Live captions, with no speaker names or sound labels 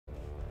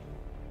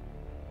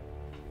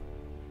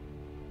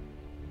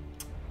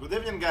Good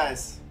evening,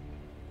 guys.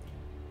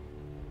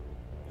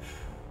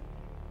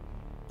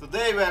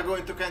 Today we are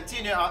going to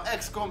continue our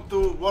XCOM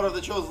 2 War of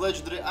the Chosen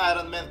Legendary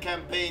Ironman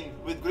campaign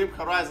with Grim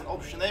Horizon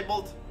option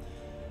enabled.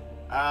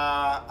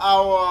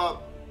 Our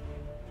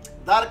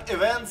dark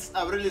events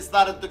have really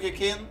started to kick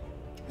in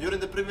during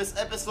the previous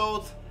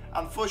episode.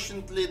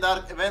 Unfortunately,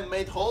 dark event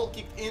made Hole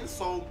kicked in,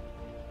 so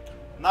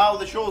now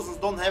the Chosens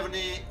don't have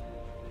any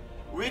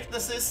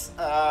weaknesses,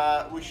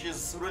 which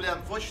is really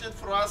unfortunate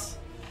for us.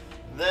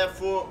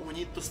 Therefore, we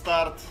need to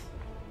start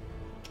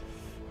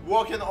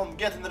working on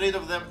getting rid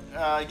of them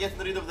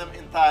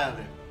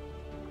entirely.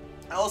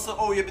 I also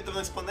owe you a bit of an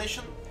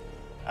explanation.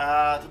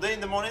 Today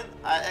in the morning,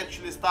 I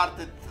actually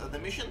started the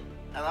mission,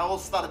 and I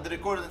also started the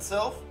recording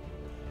itself.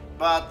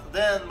 But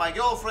then my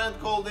girlfriend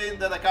called in,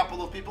 then a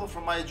couple of people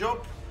from my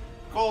job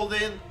called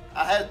in.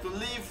 I had to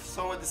leave,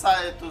 so I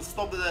decided to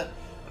stop the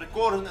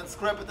recording and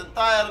scrap it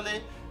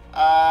entirely.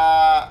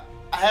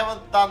 I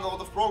haven't done a lot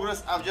of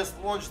progress. I've just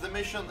launched the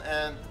mission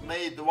and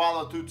made 1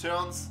 or 2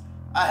 turns.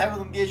 I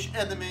haven't engaged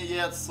enemy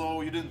yet, so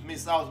you didn't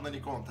miss out on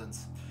any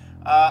contents.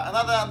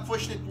 Another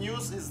unfortunate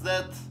news is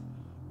that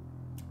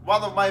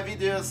one of my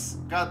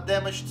videos got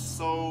damaged,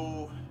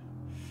 so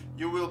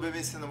you will be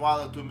missing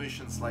 1 or 2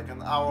 missions, like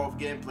an hour of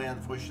gameplay,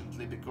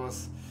 unfortunately,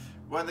 because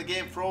when the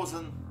game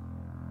frozen,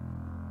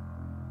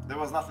 there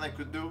was nothing I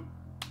could do,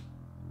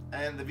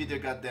 and the video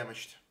got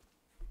damaged.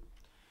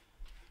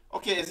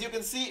 Okay, as you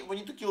can see, we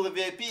need to kill the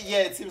VIP.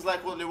 Yeah, it seems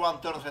like only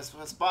 1 turn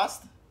has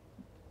passed.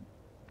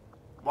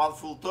 1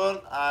 full turn.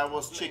 I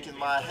was checking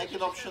my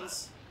hacking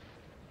options.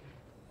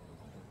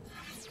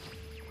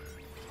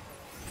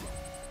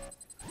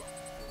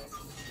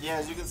 Yeah,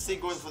 as you can see,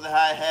 going for the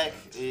high hack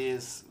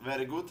is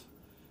very good.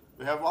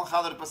 We have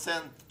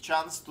 100%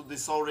 chance to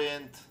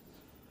disorient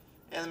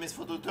enemies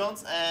for 2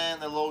 turns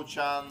and a low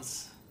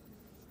chance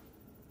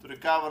to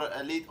recover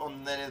a lead on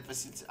an alien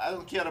facility. I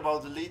don't care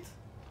about the lead,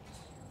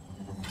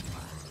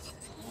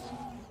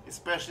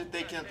 especially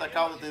taking into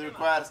account that it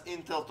requires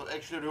intel to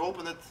actually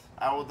reopen it.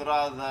 I would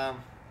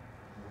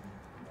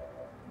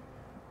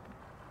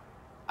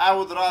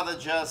rather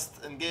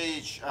just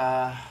engage.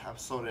 I'm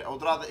sorry. I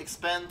would rather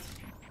expand.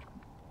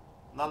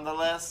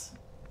 Nonetheless.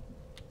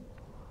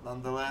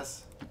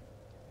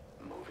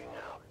 Moving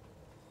out.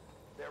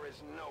 There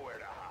is nowhere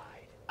to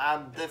hide.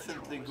 I'm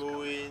definitely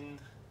going.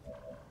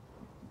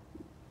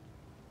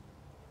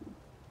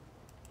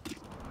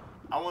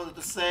 I wanted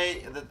to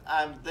say that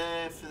I'm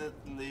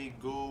definitely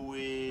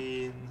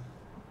going.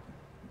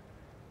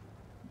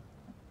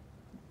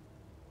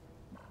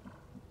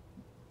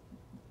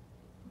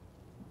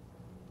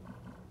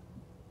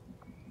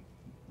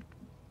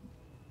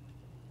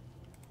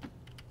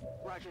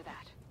 Roger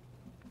that.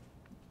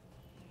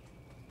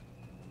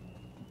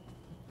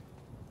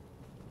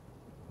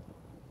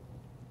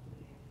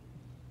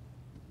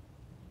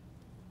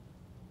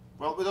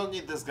 Well, we don't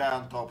need this guy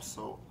on top,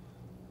 so.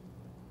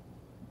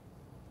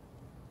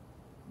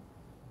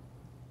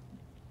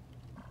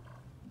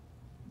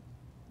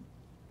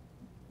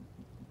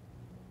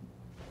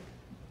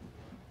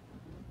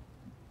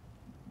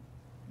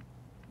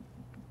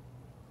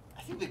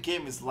 I think the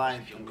game is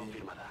lying to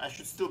me. I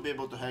should still be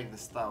able to hack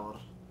this tower.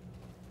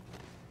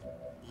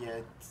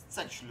 Yeah, it's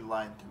actually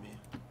lying to me.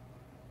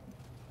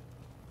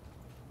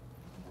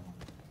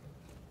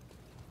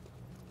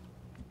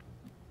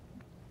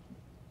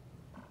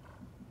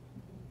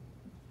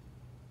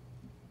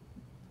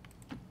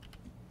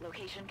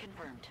 Location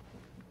confirmed.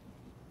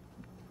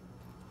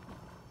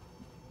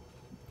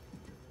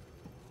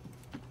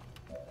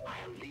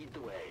 I'll lead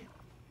the way.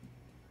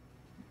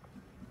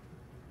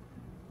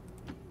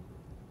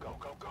 Go,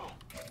 go, go.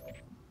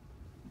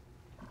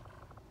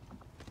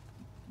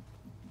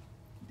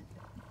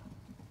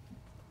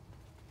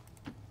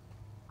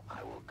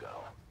 I will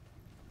go.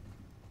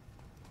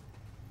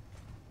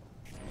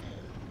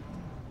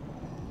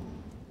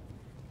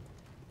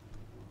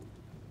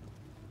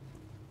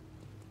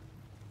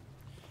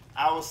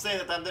 I was saying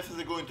that I'm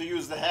definitely going to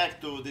use the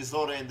hack to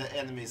disorient the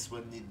enemies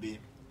when need be.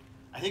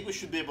 I think we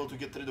should be able to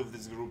get rid of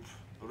this group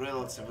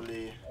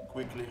relatively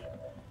quickly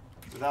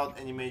without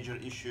any major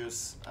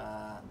issues.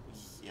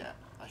 Yeah,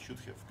 I should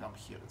have come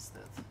here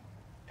instead.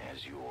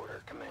 As you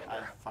order, Commander.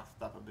 I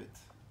fucked up a bit.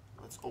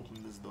 Let's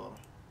open this door.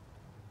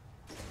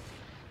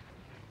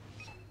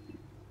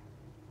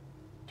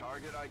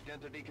 Target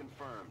identity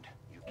confirmed.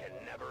 You can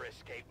never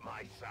escape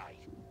my sight.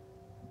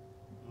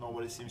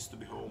 Nobody seems to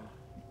be home.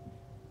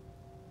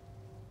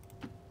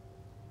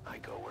 I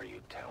go where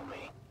you tell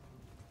me.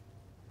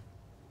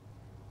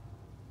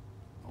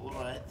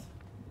 Alright.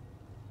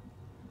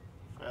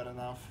 Fair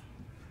enough.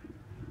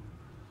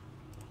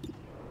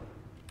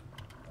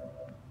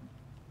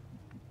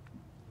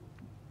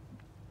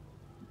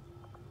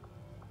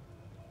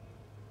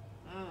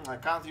 I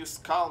can't use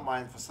Calm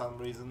Mind for some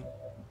reason.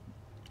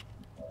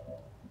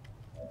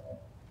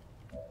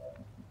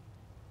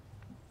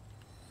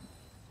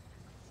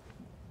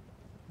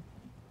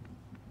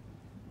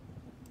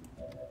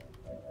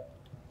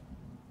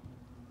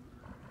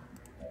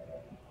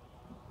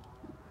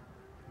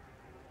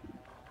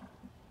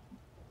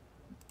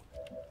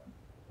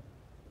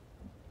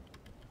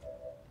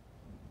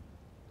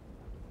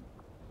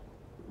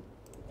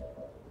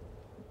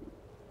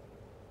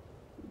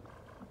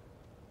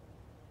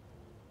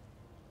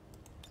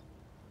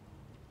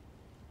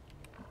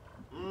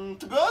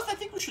 to be honest, I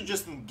think we should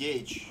just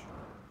engage.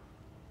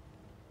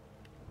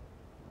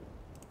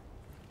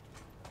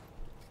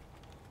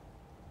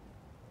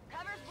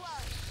 Cover's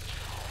blown.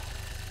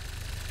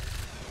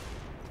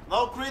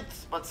 No crit,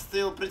 but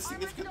still pretty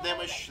significant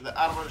damage. The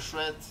armor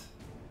shred.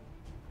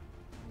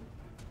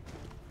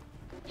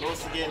 We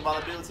also gain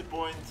one ability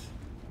point.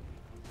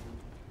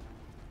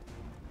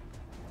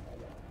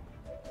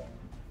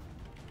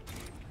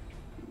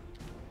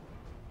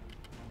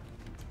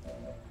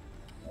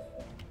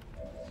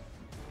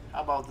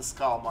 How about the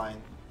skull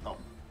mine? No.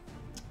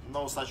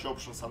 No such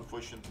options,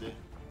 unfortunately.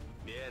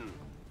 Bien.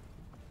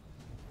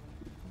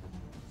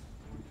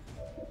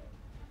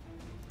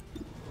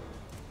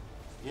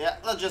 Yeah,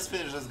 let's just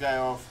finish this guy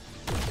off.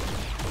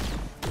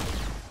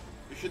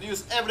 We should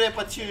use every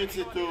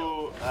opportunity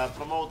to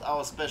promote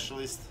our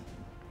specialist.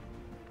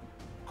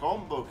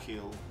 Combo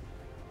kill.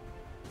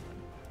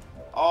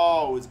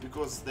 Oh, it's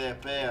because they're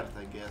paired,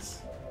 I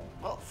guess.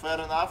 Well, fair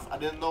enough. I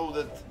didn't know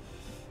that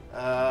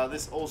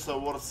this also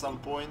worth some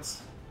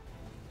points.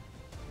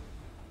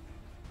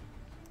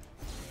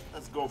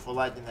 Let's go for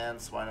lightning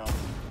hands, why not?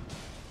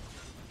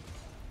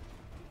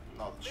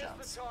 Not a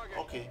chance.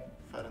 Okay,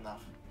 fair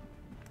enough.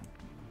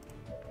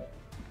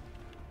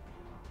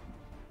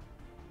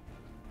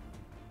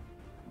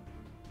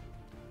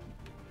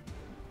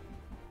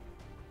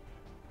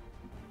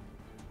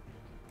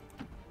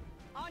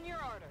 On your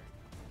order.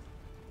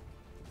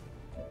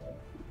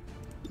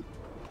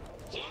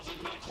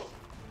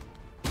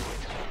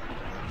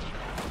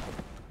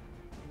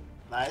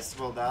 Nice,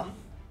 well done.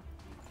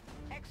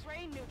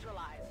 X-ray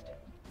neutralized.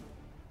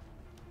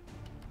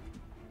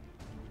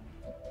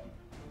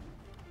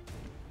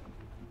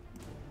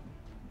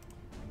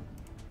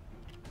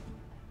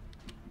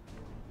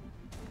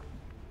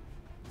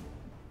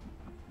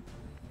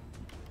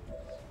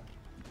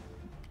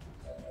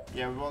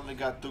 Yeah, we've only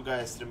got 2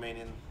 guys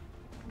remaining.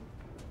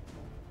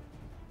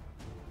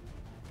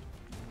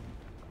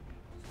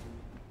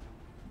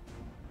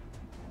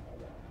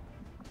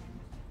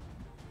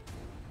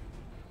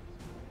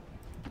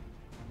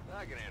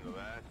 I can handle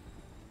that.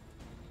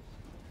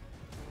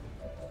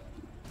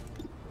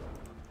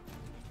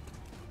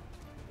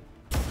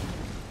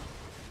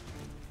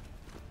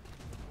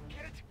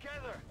 Get it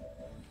together.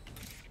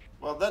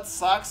 Well, that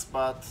sucks,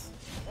 but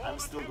I'm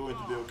still going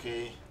to be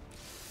okay.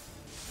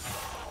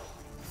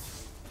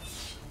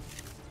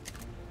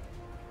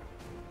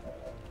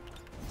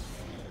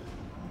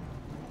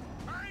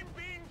 I'm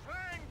being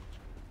flanked.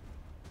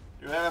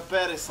 You have a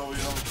parry, so you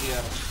don't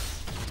care.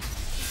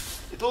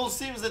 It all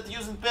seems that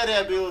using parry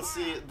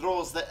ability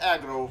draws the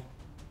aggro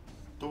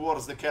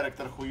towards the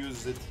character who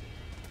uses it.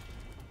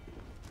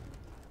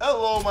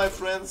 Hello, my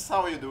friends,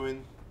 how are you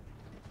doing?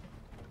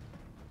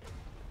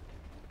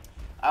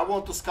 I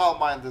want to skull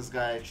mine this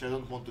guy, actually, I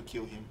don't want to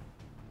kill him.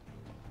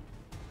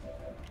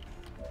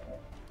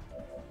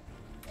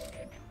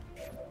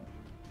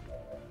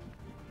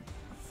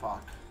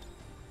 Fuck.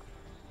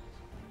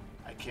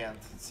 I can't.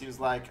 It seems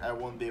like I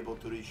won't be able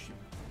to reach him.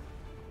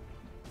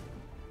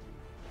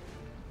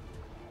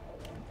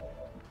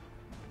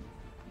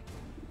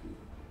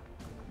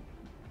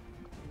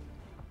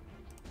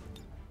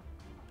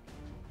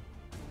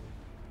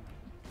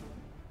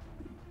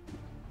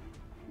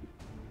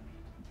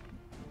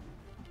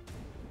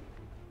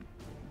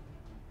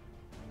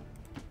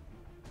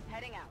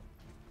 Heading out.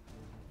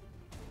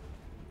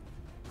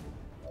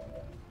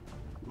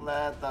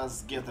 Let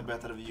us get a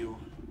better view.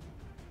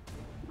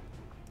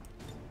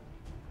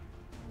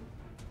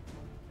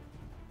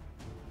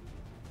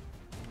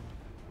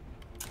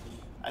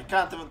 I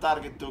can't even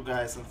target 2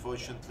 guys,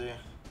 unfortunately.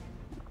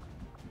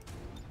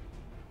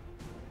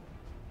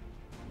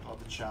 Not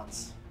a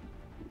chance.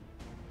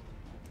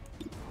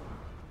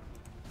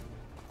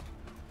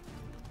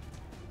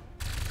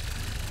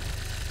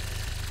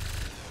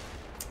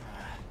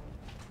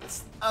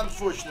 That's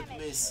unfortunate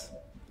miss.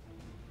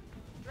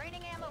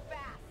 Draining ammo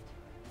fast.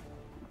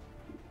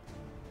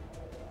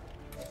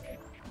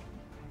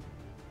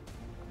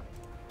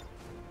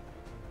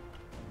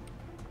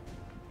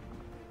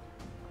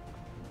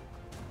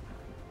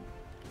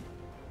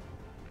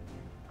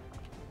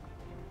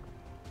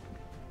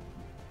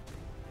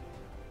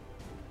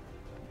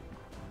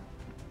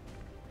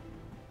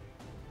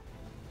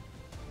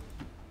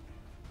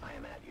 I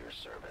am at your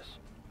service.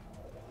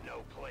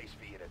 No place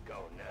for you to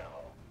go now.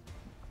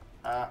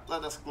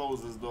 Let us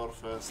close this door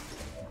first.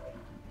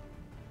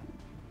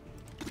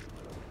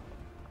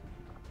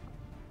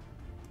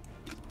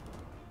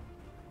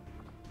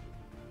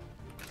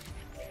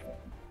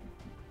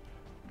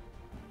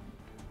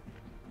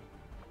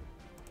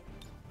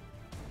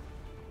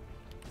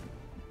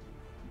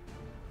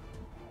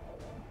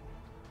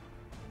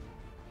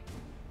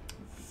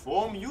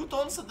 Four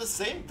mutants at the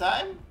same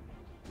time?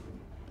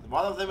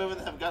 One of them even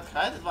have got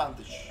height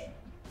advantage.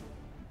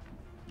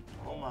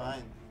 Oh my.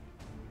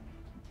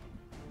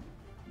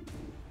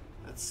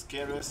 That's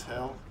scary as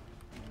hell.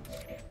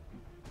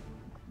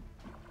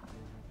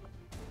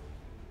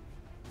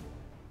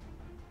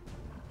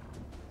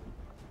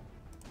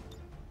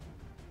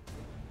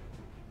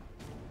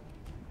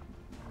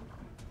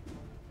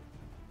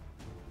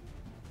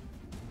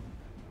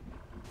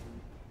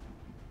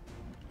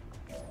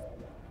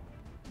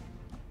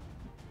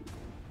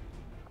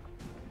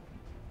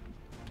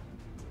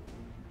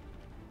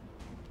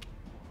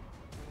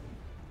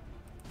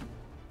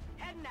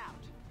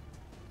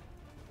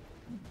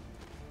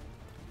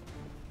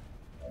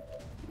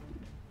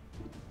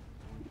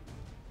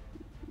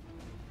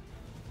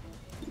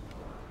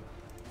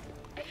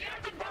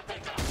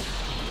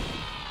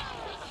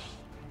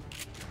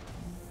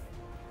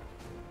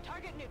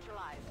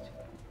 neutralized.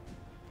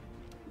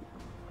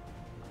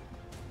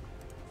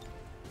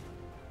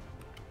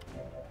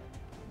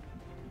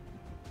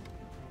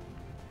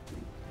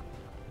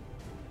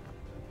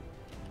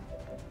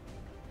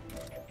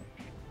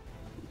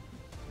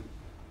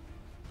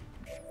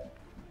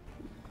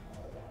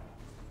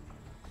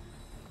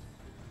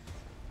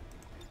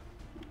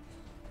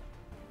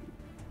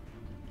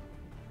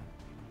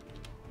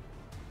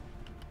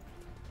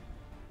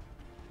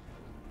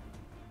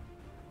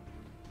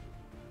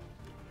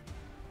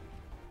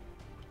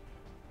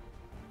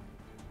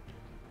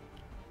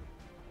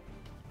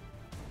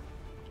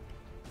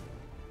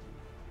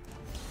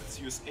 Let's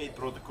use 8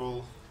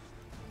 protocol.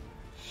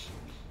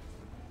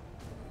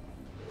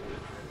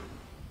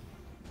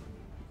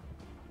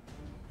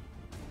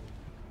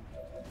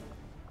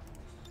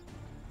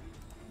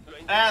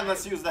 And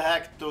let's use the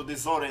hack to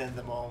disorient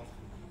them all.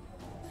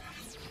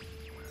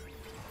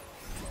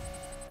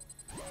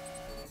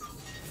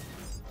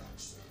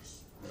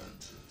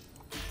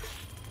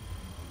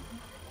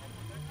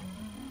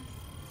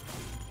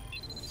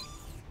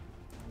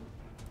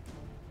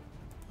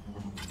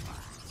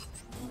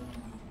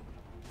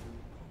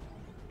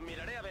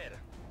 Miraré a ver.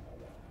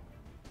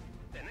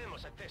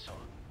 Tenemos acceso.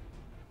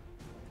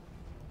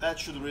 That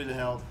should really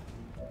help.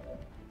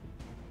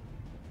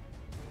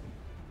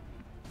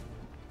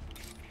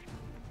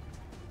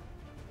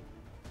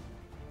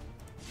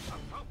 A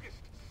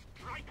focused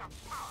strike of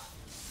power.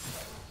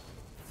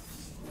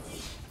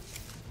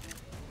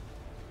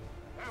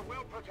 They're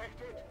well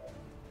protected.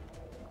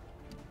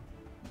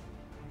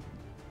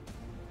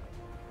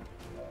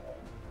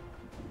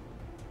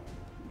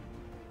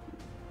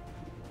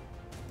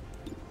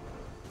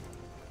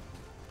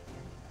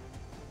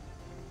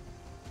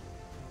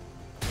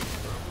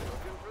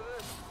 Looking for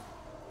this?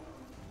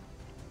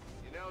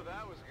 You know,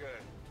 that was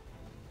good.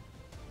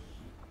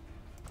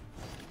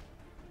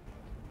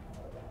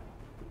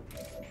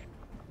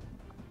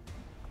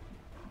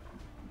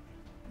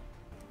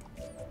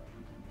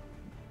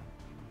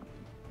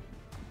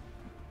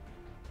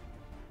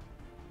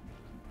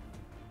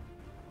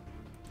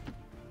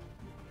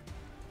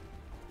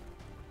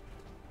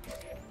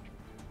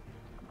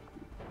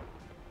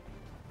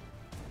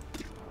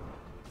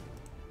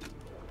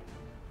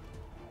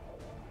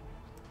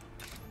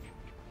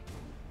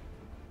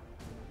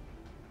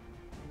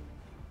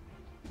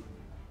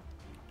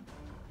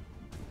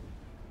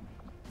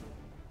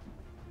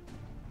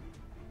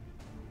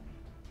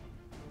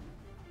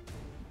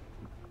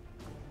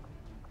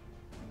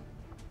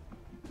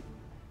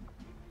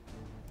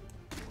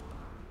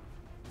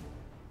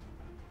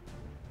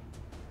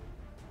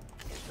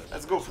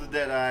 Let's go for the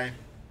dead eye.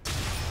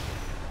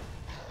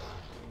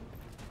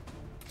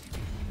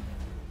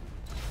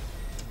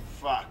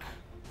 Fuck.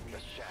 The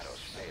shadows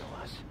fail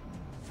us.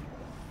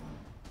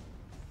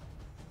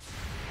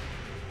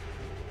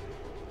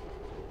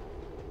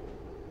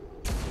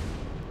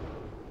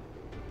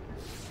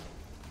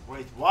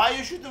 Wait, why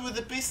you shooting with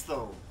the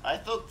pistol? I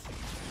thought...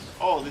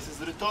 Oh, this is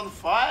return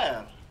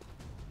fire.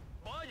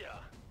 Vaya.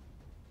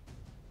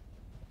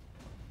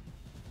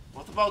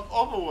 What about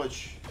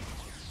Overwatch?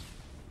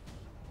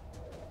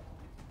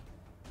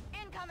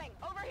 Incoming!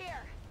 Over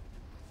here!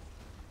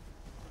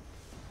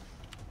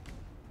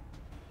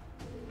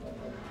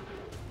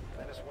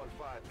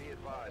 -15, be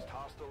advised,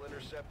 hostile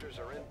interceptors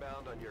are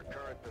inbound on your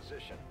current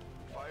position.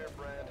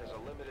 Firebrand has a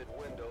limited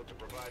window to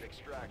provide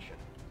extraction.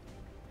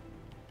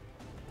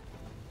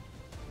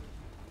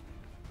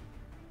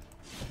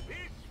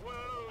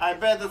 I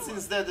bet that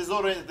since they're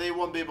disoriented, they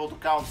won't be able to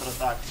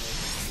counterattack me.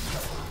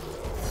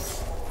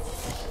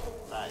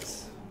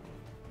 Nice.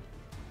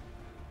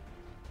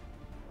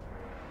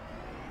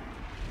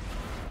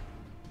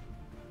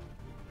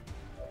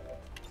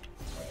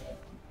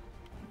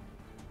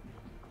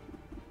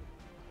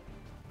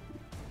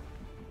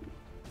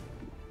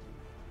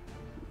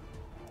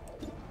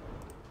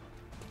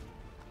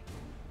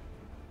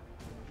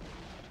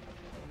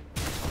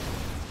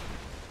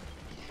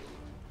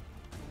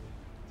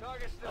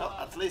 Well,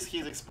 at least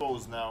he's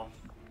exposed now.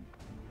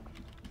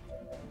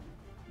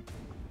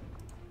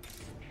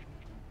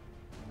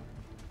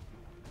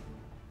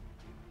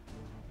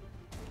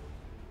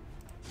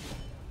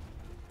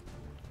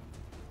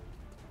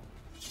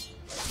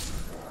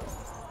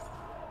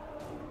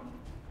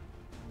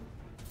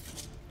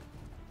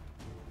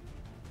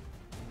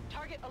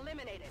 Target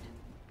eliminated.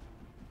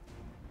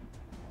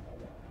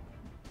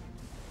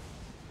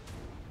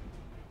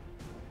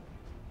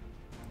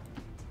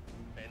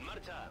 En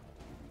marcha.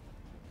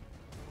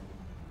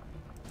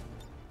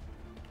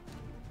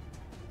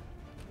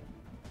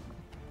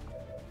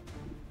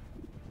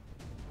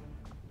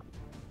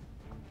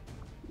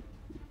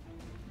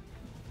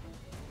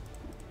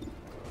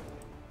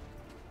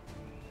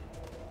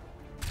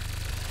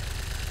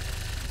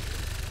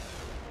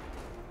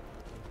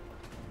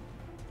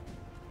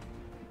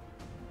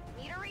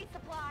 Need a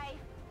resupply.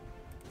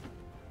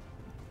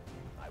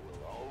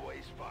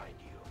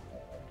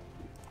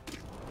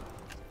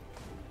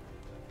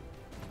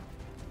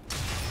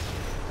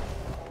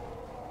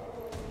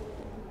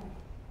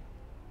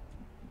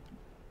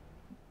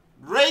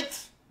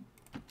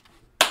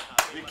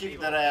 kick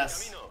their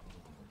ass.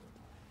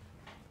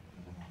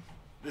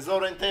 This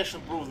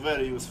orientation proved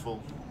very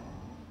useful.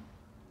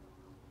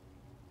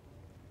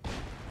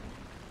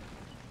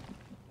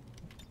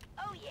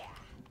 Oh yeah.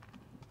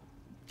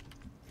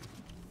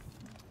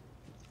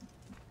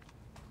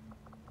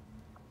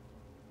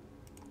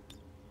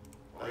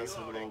 Let's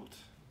reload.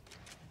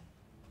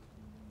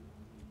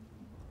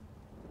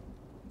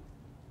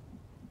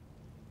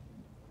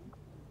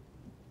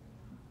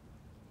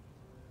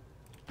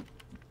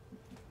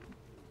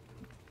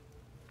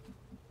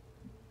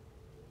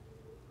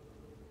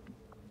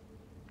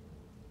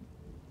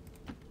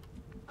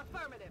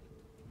 Affirmative.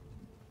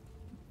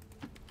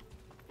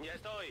 Ya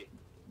estoy.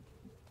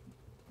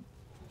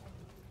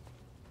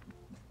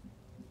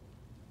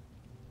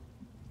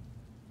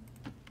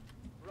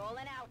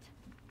 Rolling out.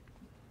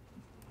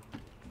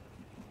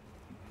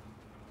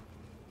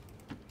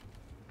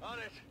 On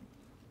it.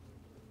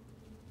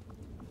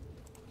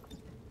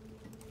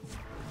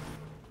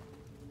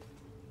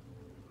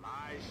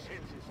 My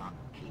senses are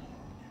keen.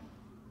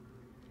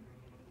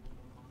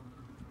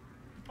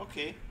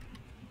 Okay.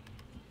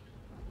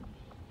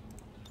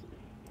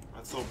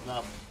 Let's open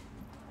up.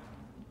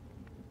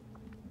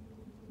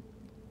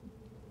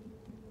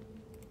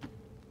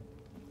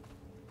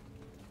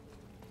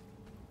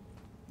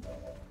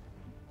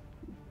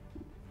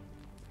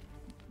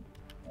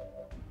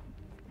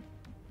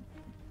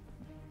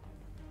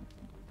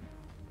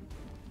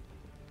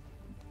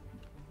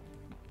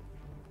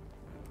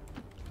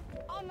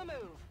 On the move.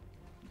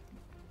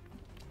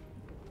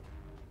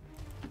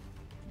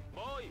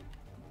 Voy.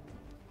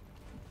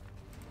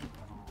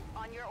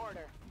 On your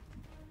order.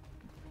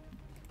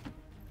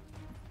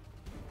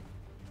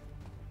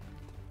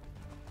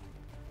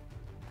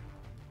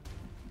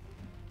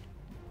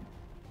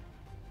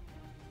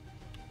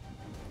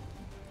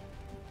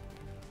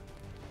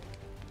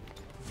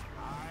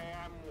 I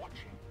am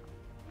watching.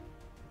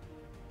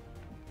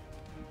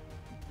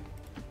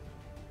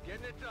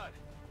 Getting it done.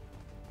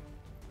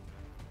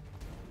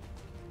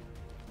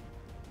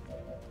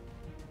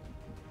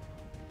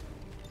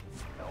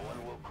 No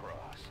one will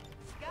cross.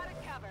 Got it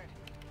covered.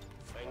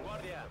 En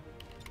guardia.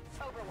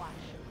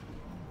 Overwatch.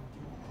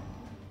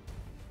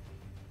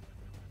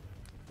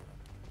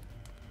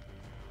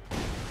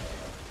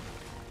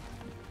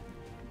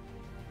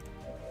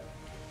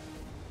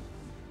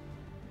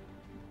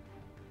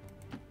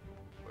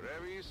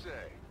 Whatever you say.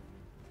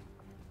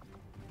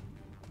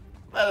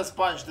 Let us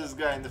punch this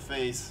guy in the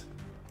face.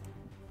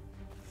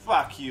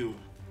 Fuck you.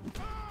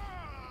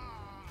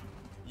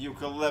 You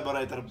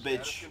collaborator Status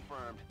bitch.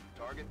 confirmed.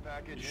 Target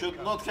package You should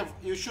incoming. not have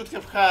you should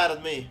have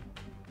hired me.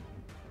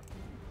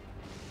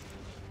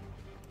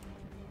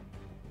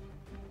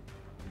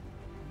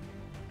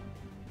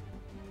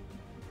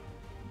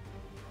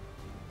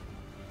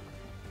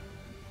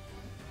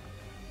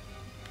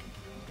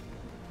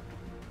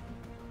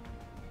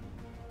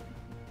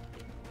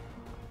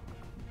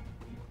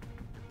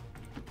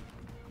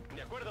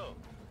 De acuerdo.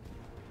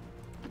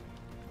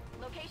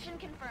 Location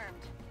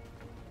confirmed.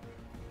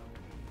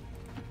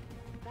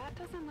 That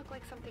doesn't look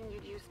like something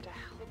you'd use to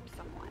help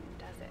someone,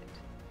 does it?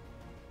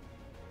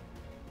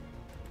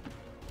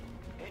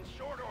 In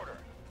short order.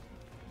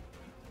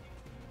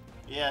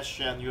 Yeah,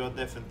 Shen, you are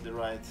definitely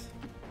right.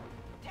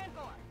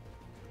 10-4.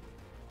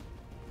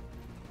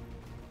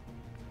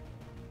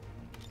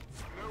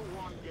 No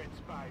one gets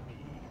by me.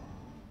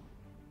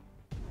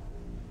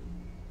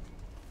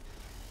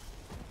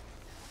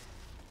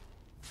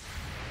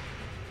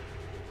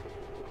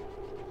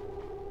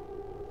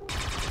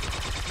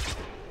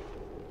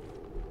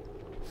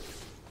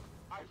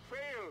 I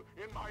fail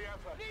in my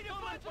effort.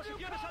 Tomen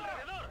posiciones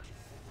alrededor.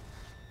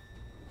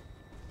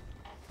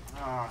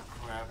 Ah,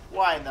 crap.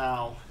 Why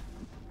now?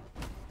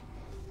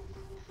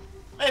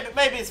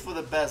 Maybe it's for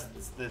the best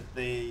that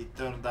they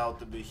turned out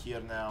to be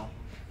here now.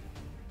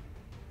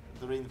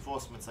 The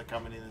reinforcements are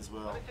coming in as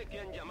well. Parece que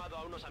han llamado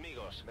a unos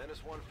amigos. Menace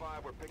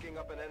 1-5, we're picking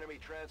up an enemy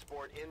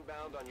transport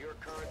inbound on your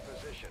current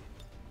position.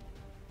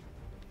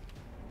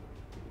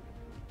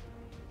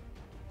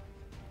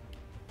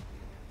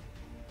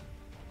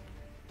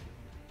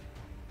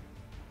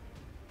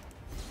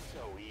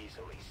 So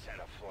easily set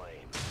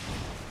aflame.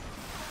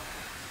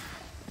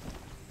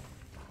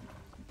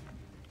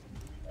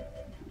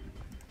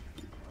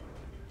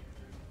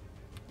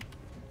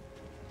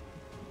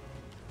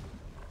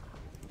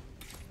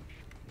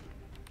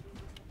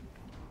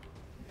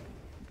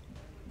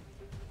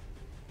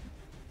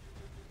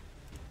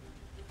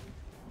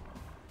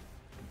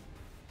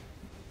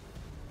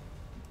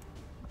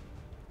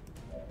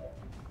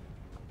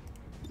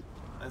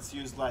 Let's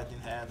use lightning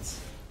hands.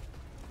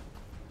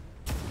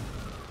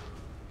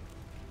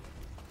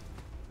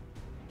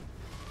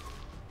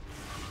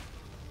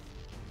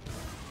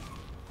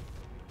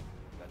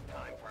 The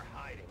time for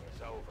hiding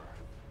is over.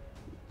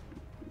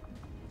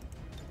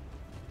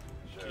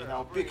 Okay,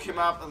 now pick him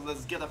up and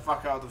let's get the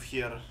fuck out of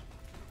here.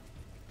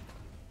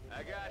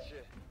 I got you.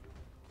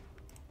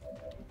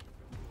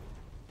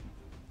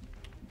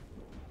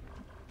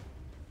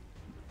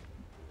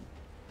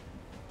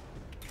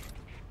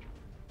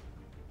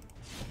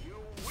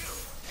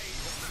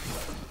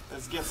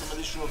 get some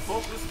additional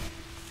focus.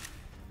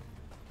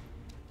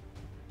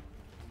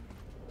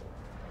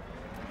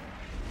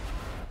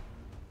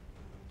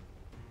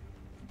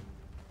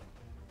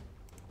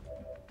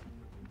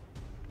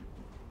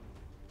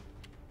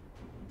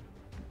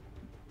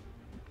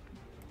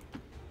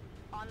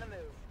 On the move.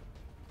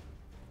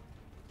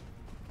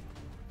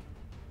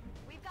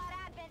 We've got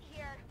Advent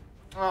here.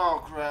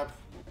 Oh crap.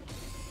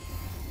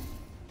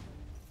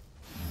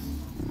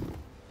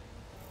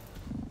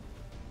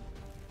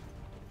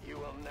 You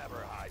will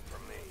never hide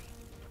from me.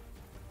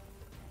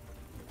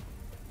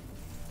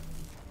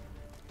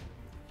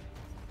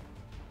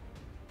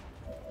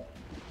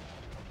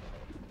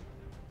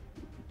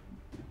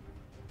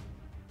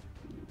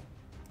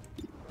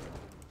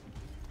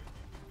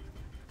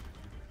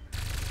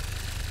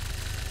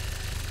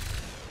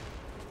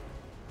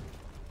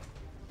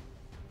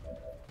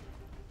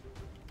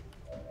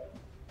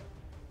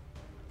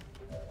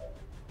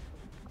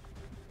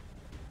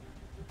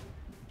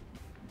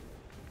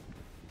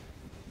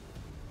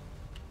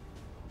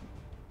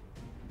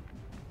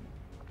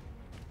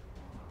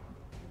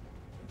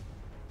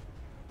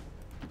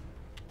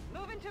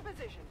 Move into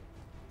position.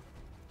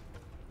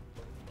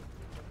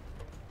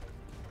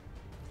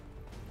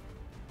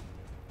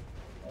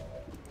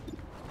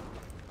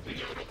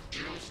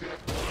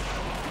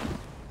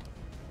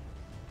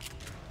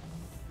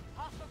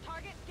 Hostile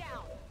target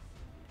down.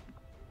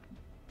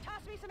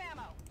 Toss me some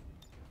ammo.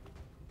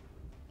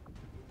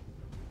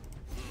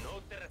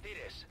 No te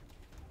retires.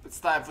 It's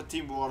time for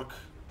teamwork.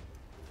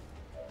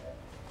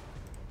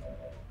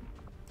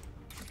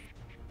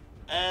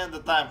 And the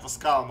time for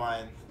Skull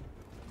Mine.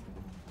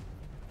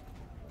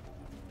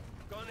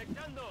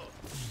 Conectando.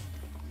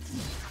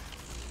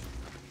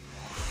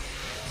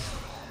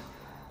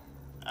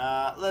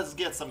 Let's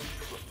get some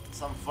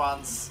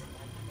funds.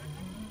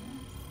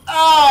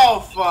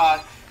 Oh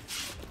fuck!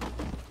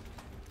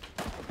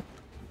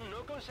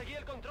 No conseguí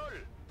el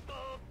control.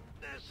 Oh,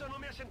 eso no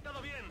me ha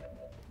sentado bien.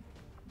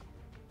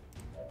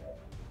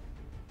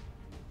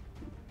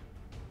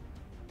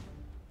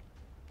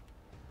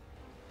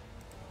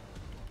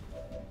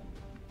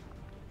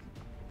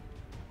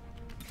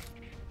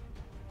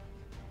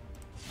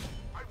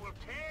 I will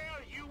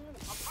tear you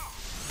apart.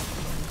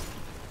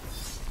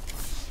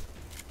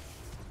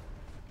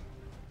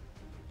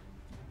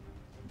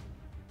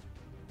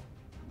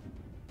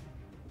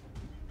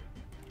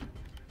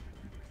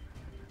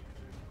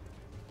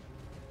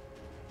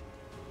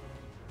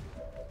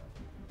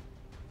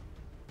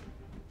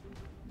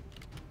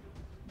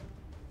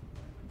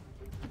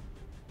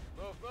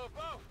 Move, move,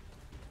 move.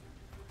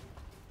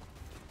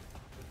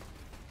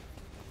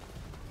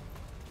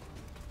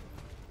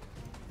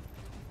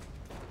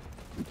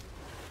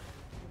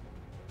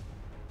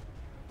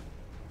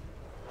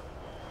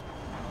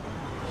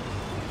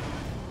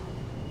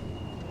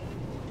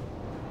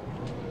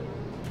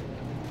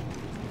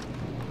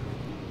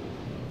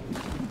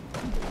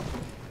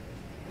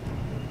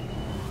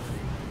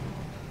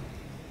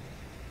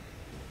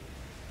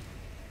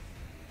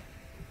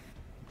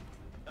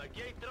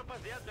 Aquí hay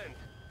tropas de Advent.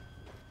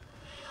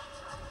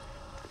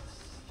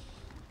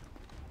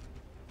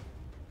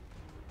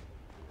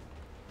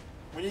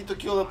 We need to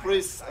kill the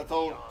priest at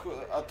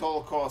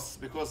all costs,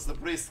 because the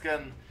priest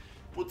can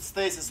put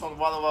stasis on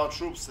one of our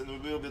troops and we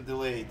will be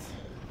delayed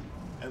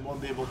and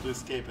won't be able to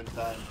escape in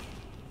time.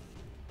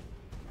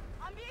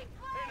 I'm being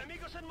flanked.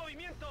 Enemigos en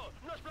movimiento.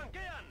 Nos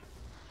flanquean.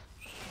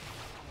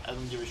 I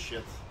don't give a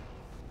shit.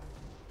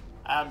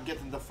 I'm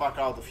getting the fuck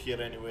out of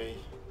here anyway.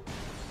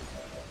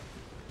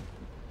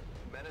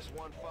 Menace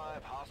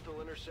 1-5,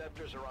 hostile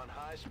interceptors are on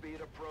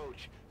high-speed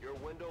approach. Your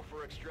window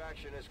for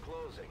extraction is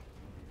closing.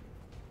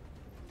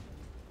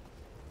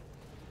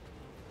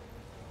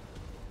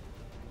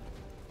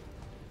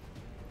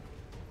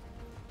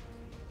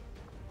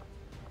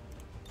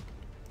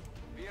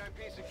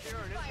 VIP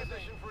secure and in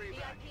position for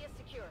evac. VIP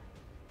is secure.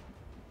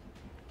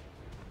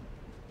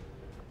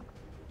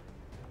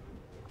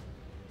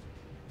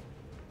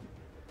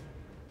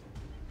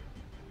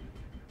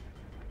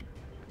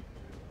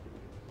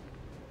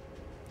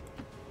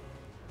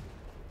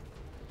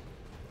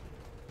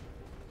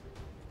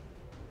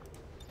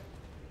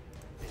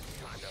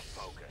 It's time to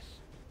focus.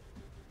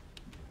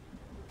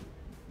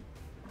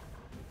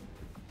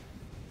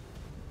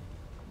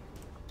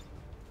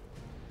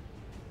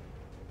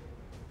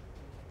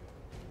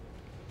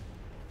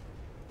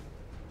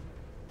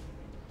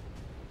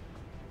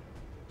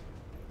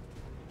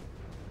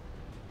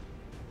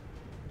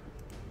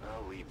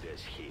 I'll leave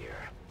this here.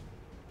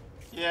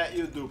 Yeah,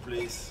 you do,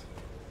 please.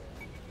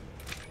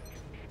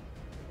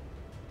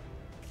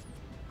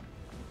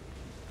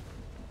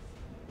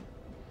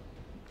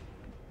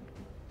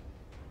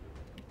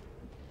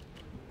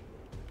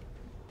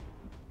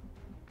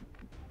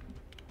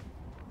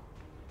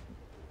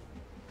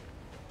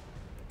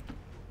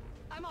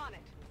 I'm on it.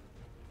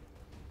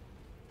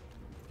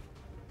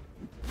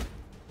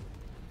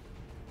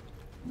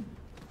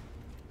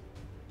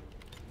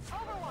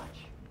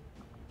 Overwatch.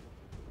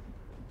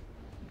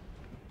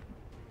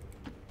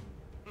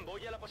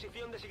 Voy a la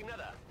posición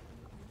designada.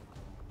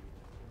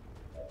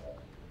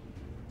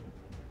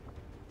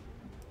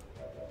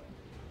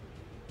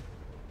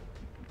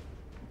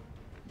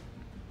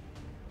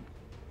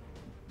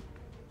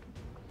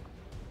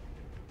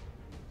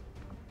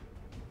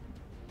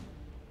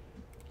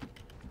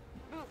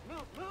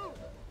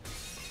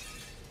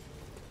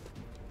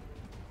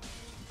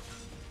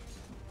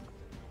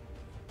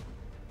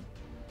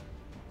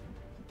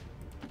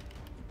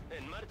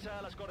 marcha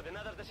a las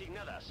coordenadas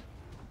designadas.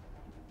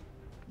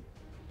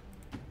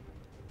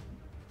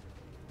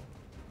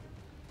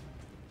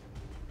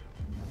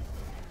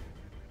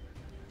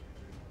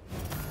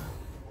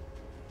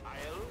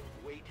 I'll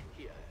wait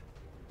here.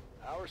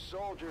 Our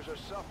soldiers are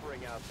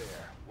suffering out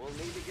there. We'll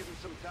need to give them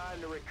some time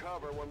to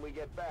recover when we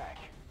get back.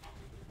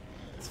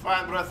 It's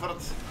fine,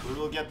 Bradford. We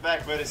will get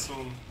back very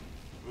soon.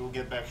 We will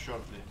get back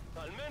shortly.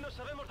 Al menos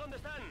sabemos dónde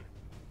están.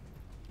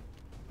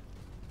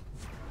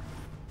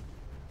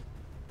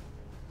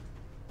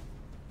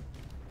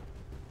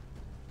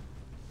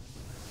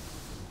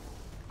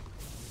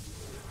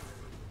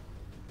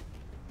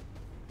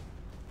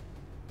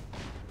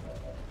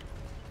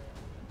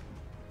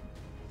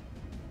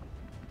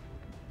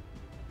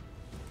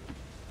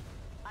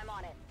 I'm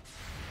on it.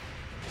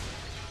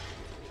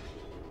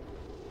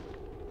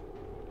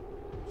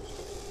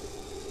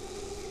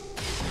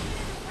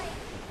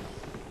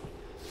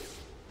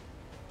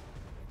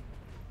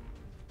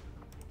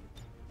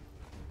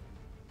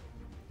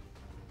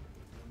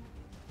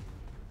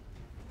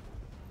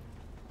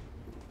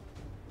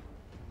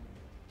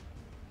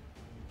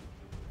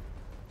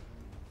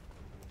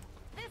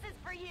 This is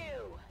for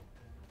you.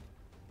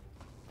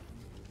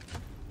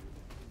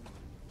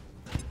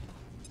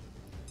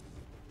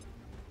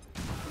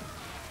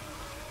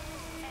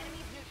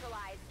 Enemies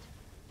neutralized.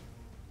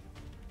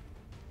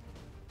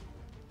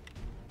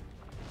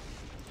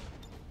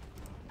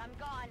 I'm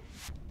gone.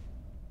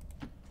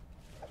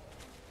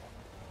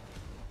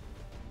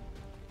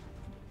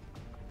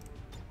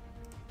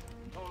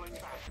 Falling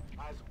back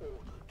as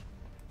ordered.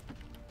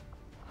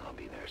 I'll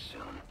be there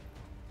soon.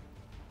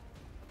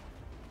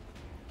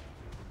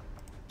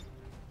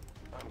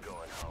 I'm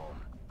going home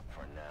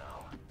for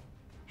now.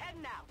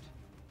 Heading out.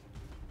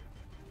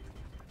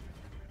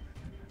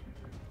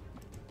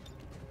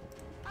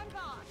 I'm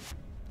gone.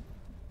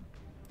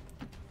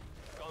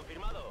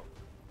 Confirmado.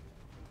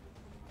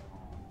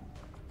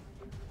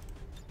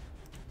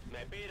 Me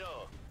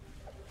piro.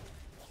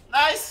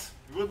 Nice!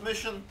 Good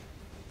mission.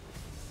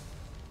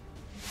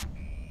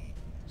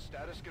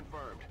 Status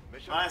confirmed.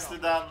 Mission Nicely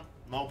done.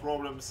 No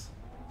problems.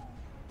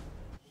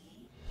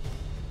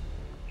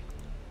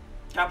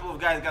 Couple of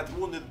guys got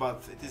wounded,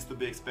 but it is to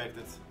be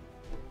expected.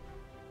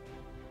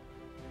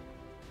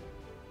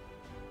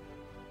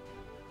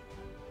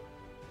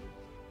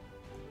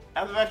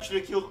 And we've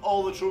actually killed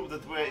all the troops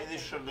that were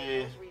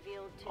initially Was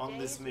revealed on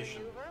this today's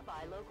mission. maneuver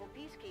by local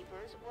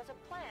peacekeepers was a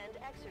planned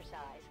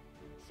exercise.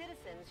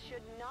 Citizens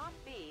should not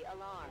be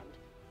alarmed.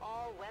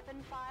 All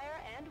weapon fire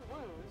and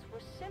wounds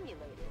were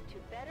simulated to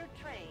better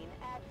train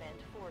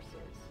Advent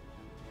forces.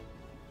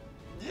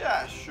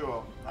 Yeah,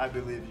 sure. I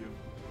believe you.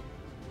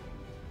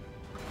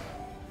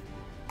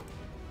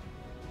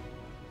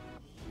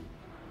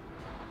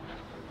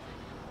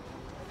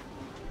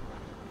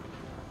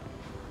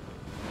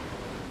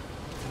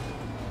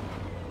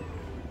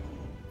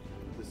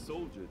 The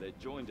soldier that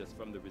joined us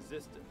from the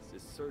Resistance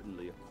is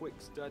certainly a quick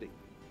study,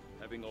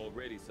 having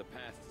already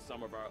surpassed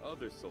some of our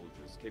other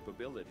soldiers'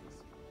 capabilities.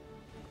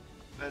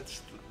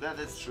 That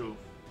is true.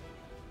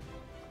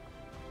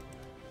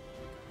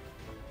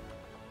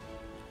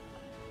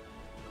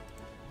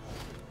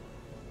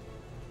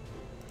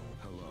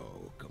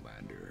 Hello,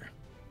 Commander.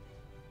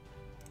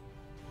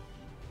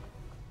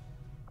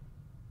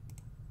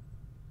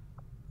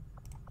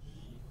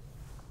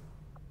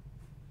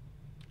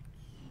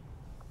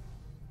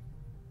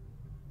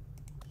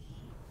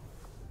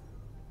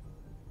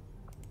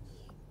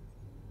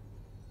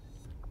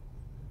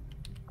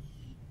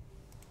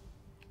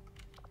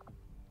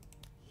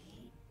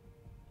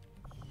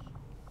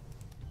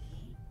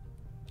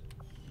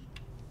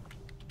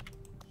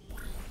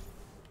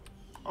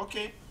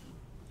 Okay.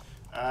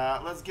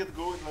 Let's get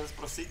going, let's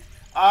proceed.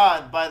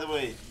 Ah, and by the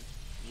way,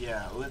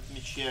 yeah, let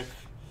me check.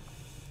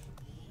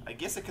 I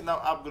guess I can now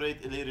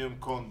upgrade Illyrium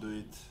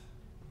Conduit.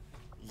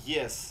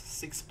 Yes,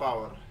 6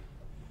 power.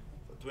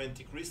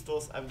 20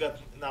 crystals. I've got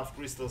enough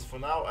crystals for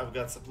now. I've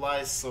got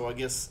supplies, so I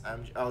guess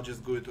I'll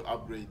just go to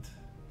upgrade.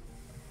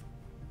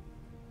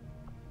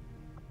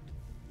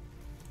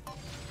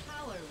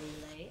 Power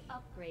relay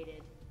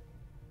upgraded.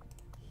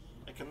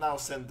 I can now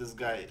send this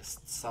guy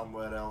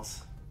somewhere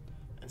else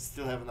and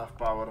still have enough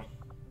power.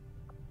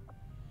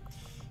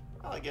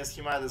 Well, I guess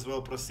he might as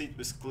well proceed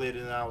with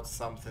clearing out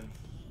something.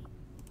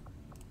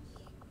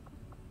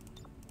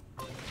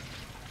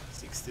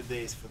 60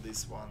 days for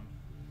this one.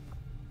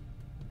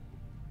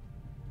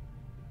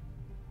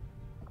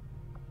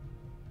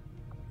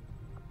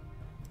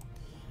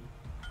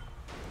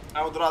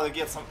 I would rather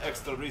get some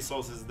extra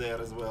resources there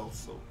as well,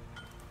 so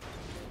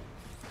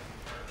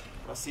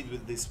proceed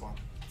with this one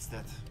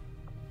instead.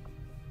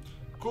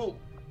 Cool.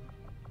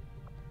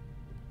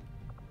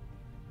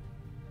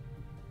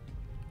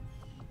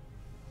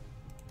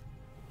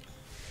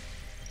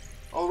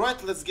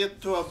 Alright, let's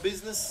get to our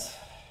business.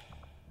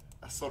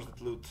 Assorted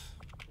loot.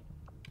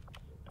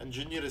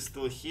 Engineer is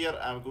still here.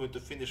 I'm going to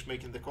finish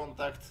making the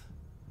contact.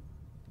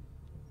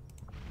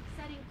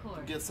 Setting course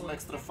Get some for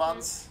extra Sector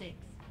funds 6,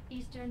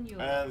 Eastern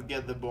Europe. and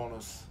get the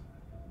bonus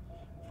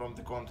from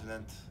the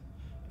continent.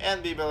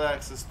 And being able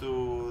access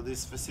to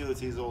this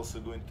facility is also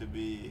going to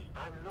be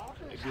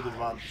a good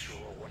advantage.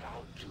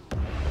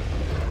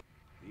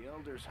 The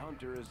Elder's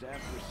hunter is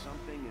after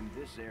something in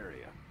this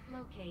area.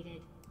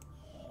 Located.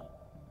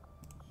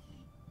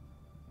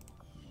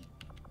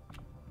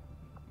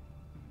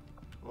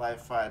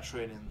 Live fire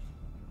training.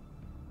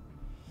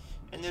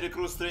 Any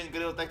recruits trained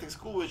guerrilla tactics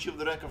school will achieve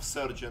the rank of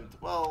sergeant.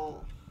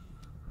 Well,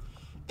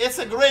 it's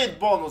a great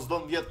bonus,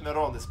 don't get me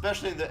wrong,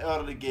 especially in the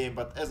early game,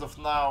 but as of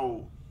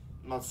now,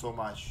 not so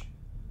much.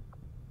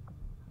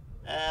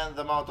 And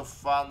the amount of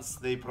funds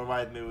they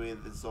provide me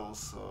with is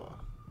also...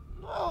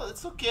 Well,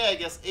 it's okay, I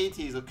guess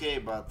 80 is okay,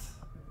 but...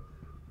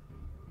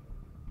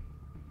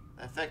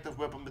 The effect of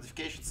weapon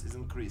modifications is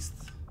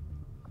increased.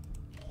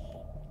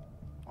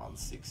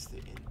 160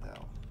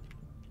 intel.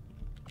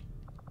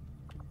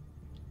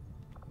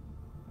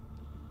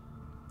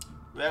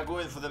 We are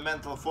going for the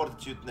mental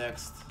fortitude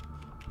next.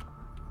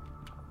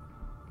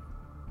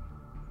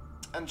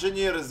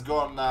 Engineer is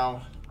gone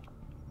now.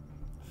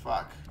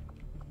 Fuck.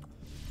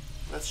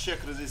 Let's check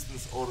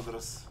resistance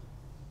orders.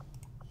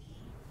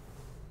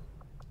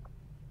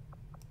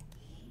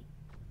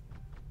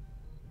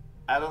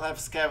 I don't have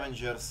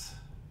scavengers.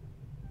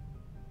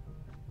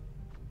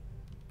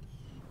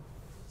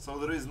 So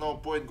there is no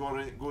point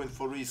going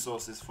for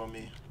resources for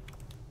me.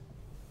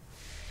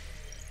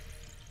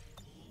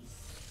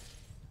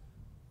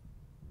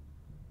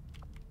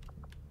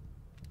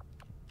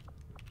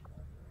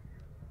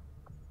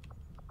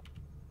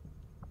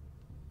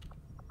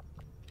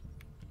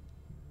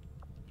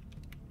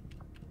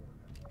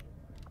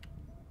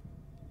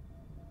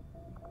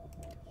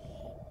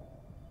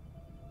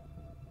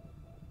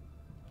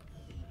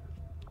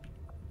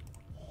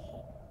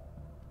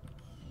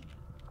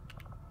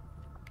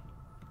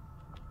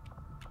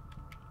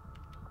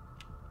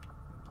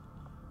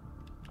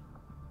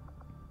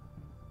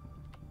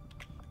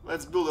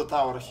 Let's build a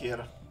tower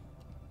here.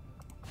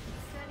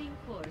 Setting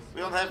course.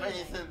 We don't have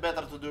anything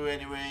better to do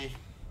anyway.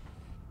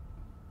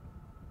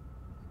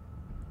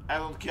 I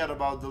don't care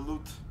about the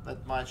loot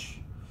that much.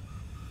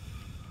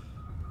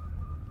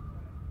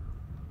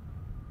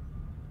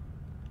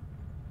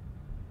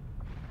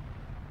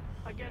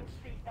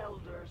 Against the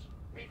Elders,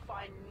 we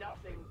find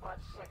nothing but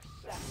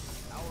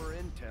success. Our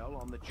intel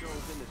on the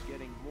Chosen is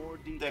getting more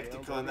detailed.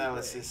 Tactical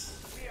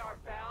analysis. We are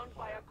bound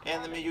by a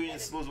Enemy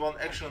units lose one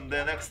action on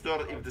their next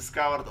turn if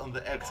discovered on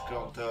the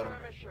XCOM turn.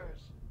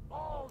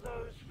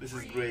 This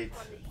is great.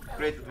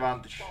 Great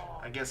advantage.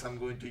 I guess I'm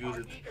going to use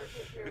it.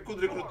 We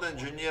could recruit an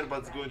engineer, but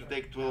it's going to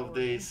take 12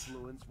 days.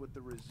 Influence with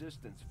the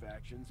resistance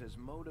factions has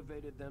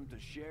motivated them to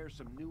share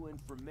some new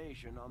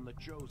information on the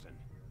Chosen.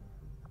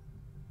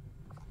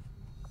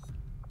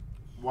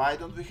 Why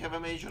don't we have a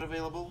major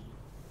available?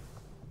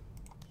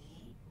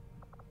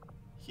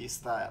 He's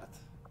tired.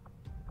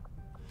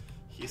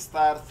 He's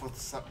tired for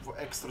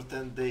extra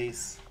 10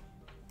 days.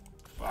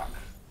 Fuck.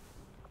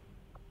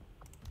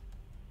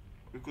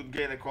 We could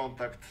gain a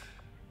contact.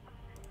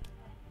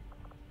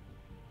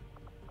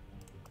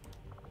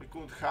 We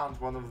could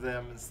hunt one of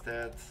them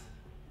instead.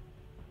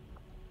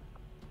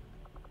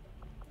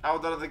 I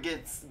would rather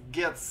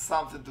get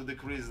something to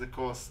decrease the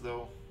cost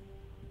though.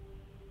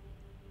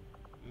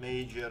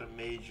 Major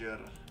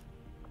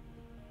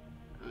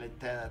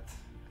lieutenant,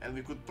 and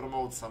we could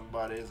promote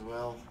somebody as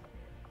well.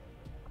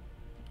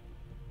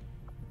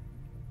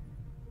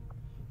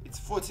 It's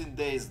 14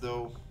 days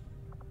though.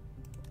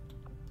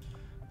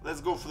 Let's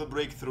go for the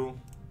breakthrough.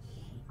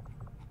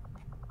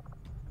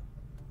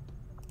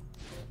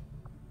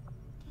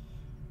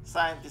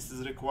 Scientist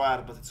is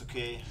required, but it's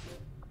okay.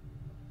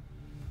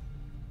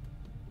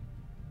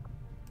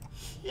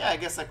 Yeah, I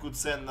guess I could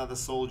send another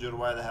soldier,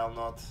 why the hell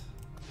not?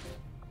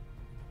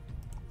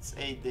 It's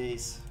 8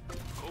 days.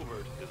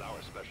 Covert is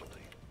our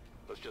specialty.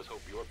 Let's just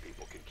hope your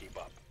people can keep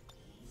up.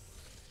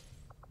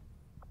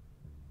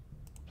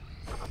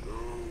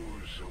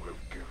 Those who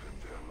have given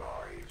their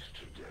lives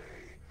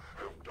today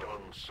have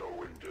done so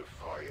in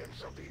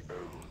defiance of the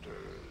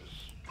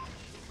Elders.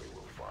 They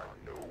will find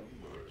no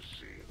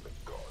mercy in the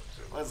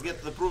gods. Let's get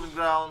to the proving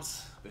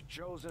grounds. The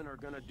Chosen are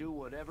gonna do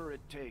whatever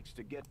it takes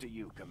to get to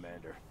you,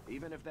 Commander.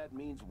 Even if that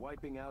means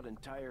wiping out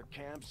entire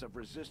camps of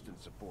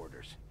Resistance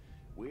supporters.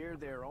 We're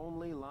their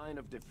only line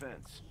of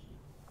defense.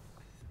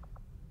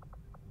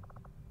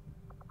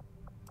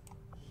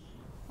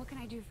 What can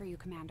I do for you,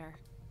 Commander?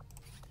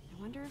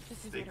 I wonder if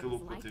this is Take what a it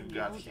was look like what in we've the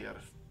got old here.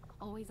 days.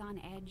 Always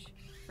on edge,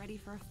 ready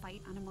for a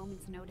fight on a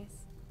moment's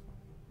notice.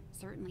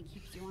 Certainly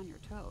keeps you on your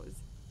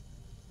toes.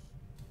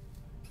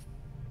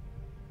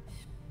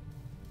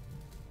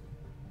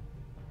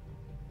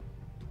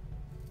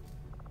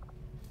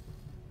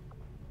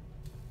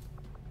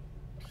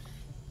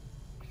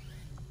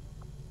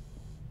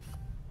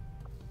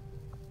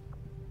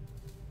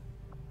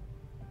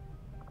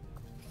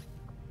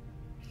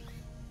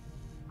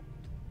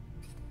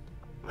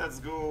 Let's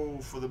go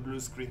for the blue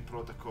screen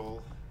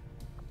protocol.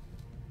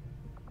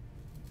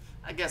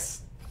 I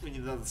guess we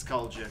need another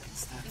skulljack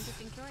instead.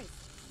 Interesting choice.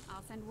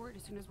 I'll send word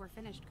as soon as we're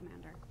finished,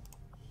 Commander.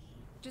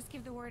 Just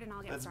give the word and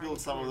I'll get Let's started. build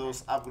some of Commander.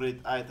 those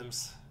upgrade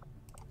items.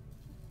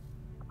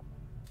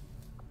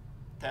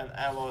 10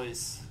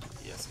 alloys.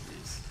 Yes,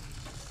 please.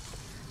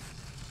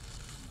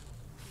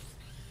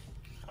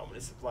 How many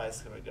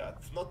supplies have I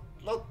got?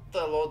 Not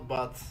a lot,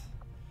 but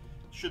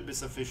should be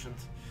sufficient.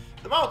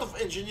 The amount of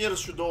engineers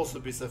should also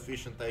be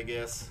sufficient, I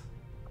guess.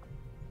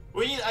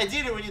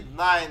 Ideally we need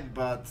 9,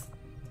 but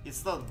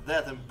it's not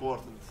that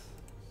important.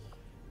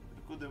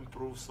 We could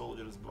improve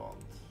soldiers' bond.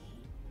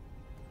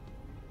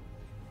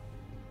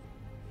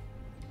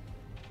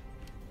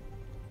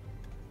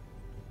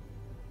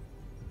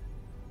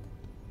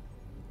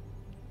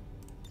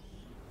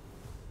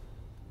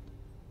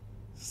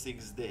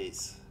 Six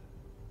days.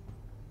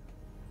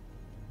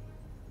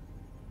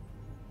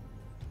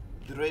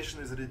 Duration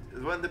is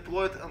when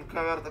deployed and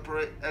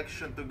covered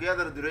action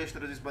together.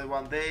 Duration reduced by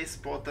 1 day.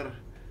 Spotter.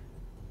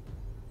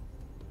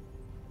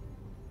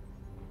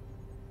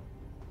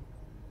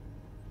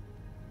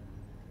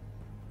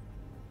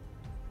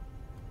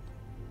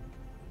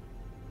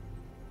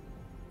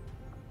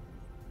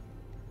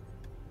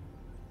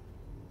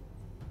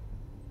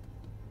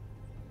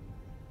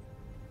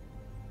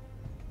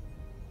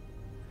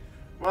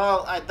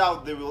 Well, I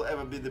doubt they will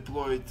ever be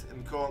deployed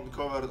and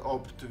covered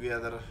up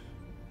together.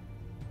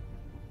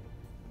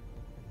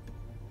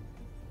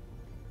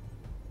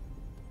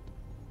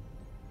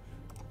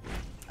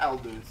 I'll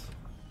do it.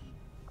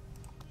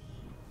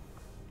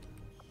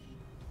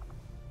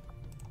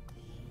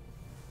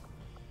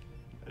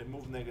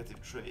 Remove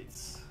negative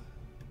traits.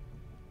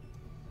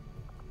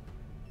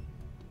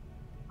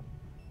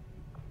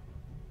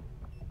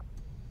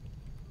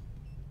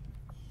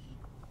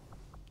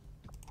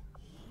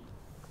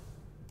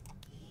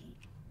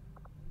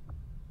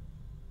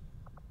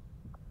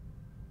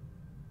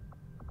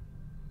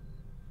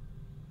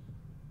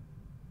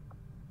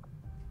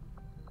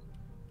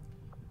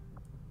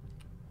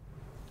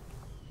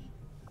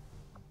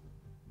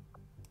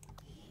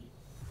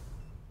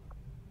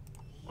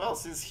 Well,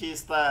 since he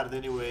is tired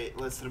anyway,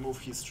 let's remove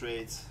his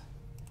traits.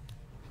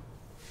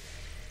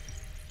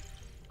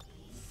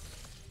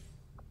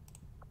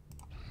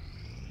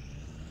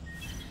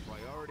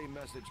 Priority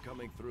message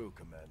coming through,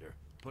 Commander.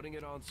 Putting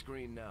it on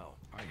screen now.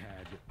 I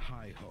had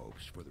high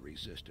hopes for the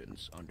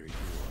Resistance under your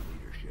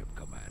leadership,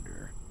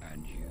 Commander,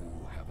 and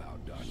you have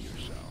outdone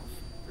yourself.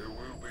 There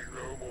will be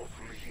no more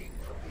fleeing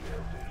from the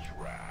Elder's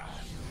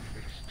wrath.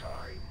 It's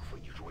time for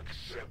you to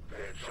accept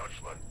their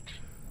judgment.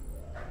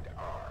 And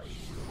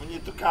we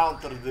need to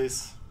counter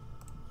this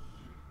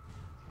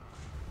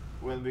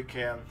when we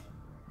can.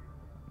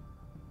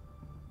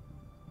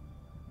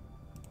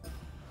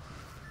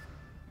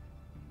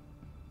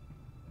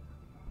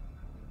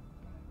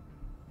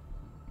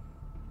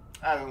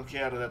 I don't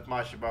care that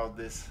much about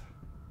this.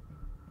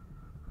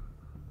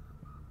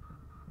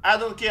 I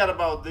don't care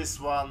about this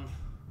one.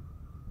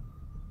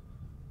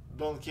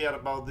 Don't care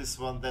about this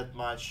one that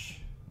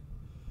much.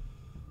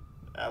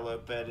 Alloy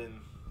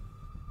padding.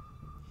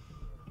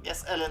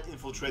 Yes, alien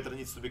infiltrator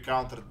needs to be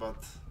countered,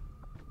 but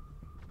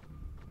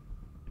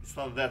it's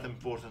not that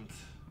important.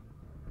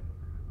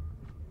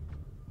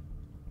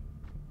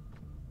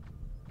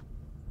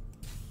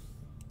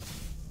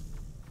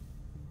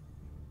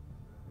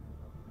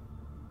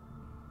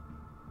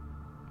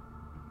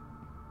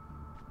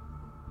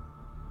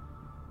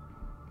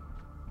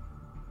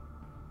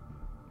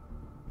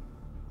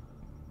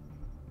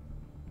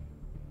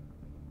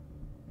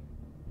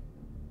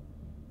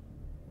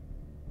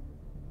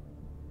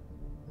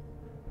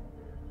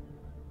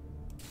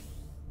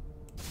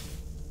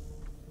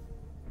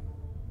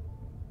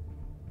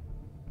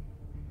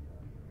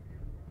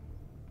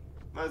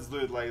 Let's do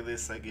it like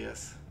this, I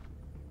guess.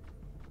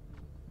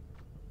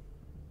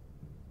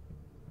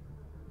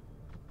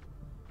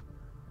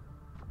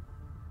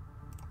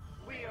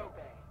 We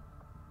obey.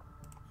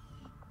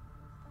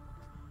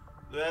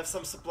 Do we have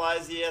some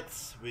supplies yet?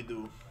 We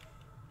do.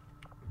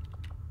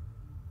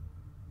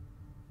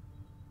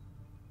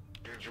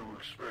 did you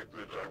expect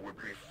that I would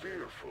be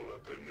fearful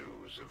at the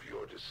news of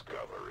your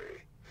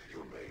discovery?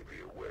 You may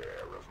be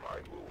aware of my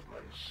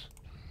movements,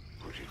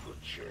 but it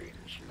would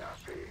change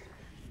nothing.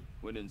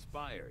 When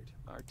inspired,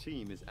 our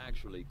team is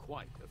actually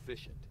quite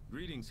efficient.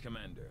 Greetings,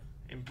 Commander.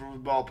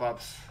 Improved ball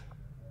pops.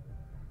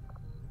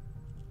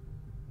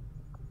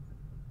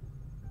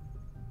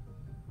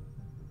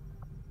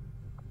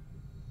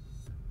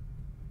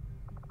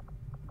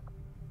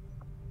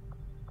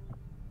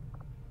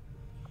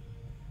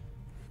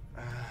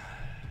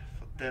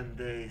 For 10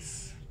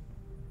 days.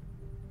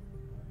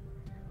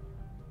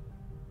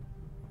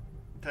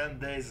 10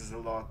 days is a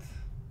lot.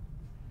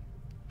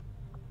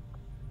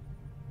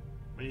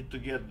 We need to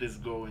get this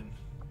going.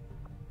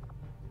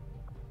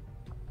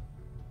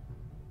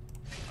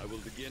 I will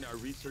begin our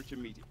research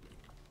immediately.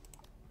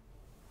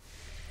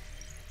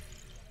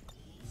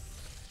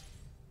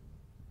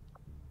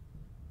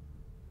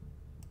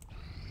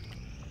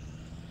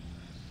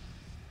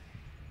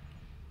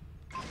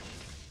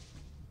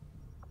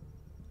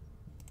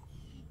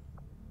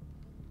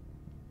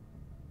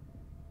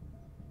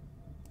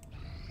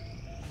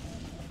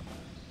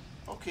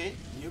 Okay,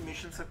 new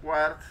missions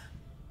acquired.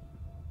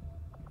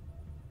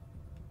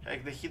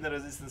 Hack the hidden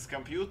resistance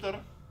computer.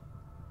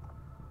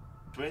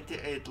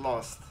 28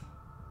 lost.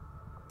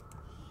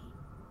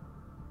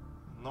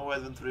 No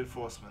advent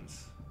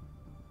reinforcements.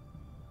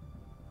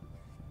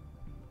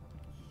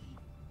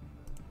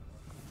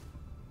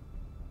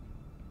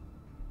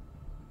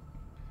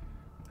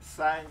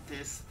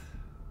 Scientist.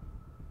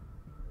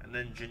 An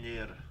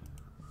engineer.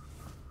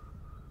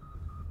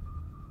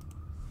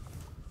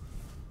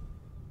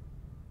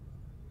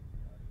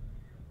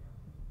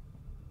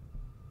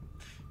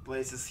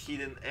 Places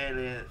hidden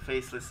alien,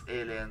 faceless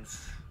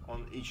aliens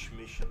on each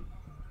mission.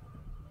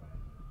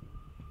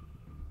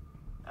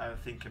 I'm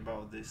thinking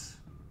about this.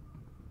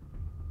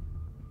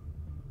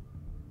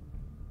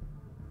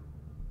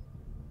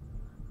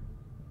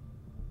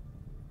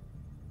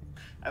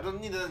 I don't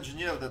need an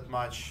engineer that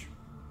much.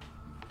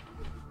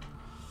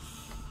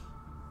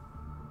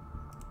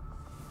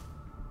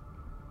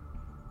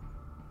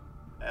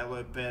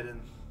 Alloy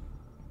padding.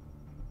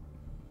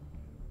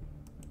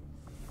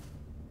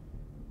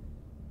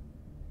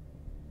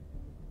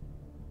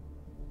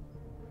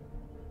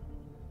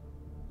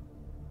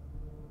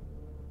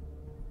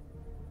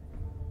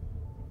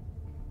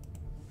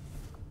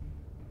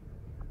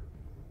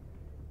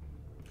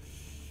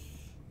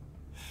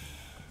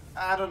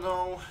 I don't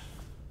know.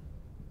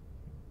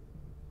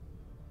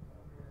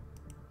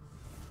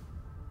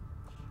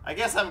 I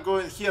guess I'm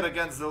going here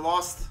against the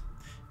Lost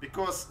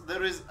because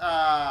there is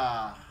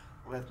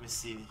let me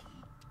see.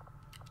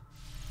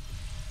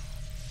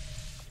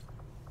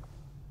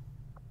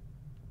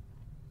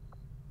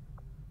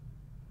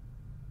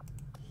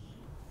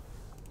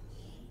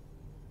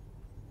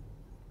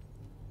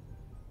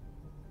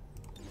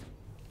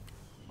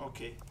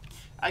 Okay.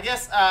 I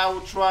guess I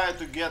will try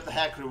to get a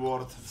hack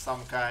reward of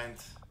some kind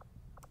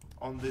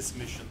on this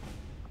mission.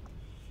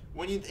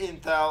 We need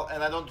intel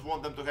and I don't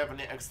want them to have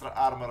any extra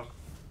armor.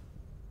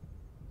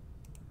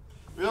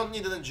 We don't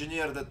need an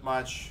engineer that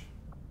much.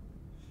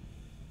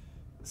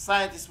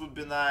 Scientist would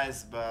be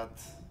nice, but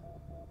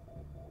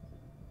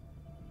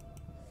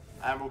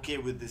I'm okay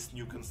with this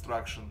new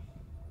construction.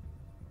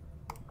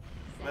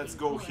 Let's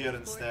go here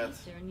instead.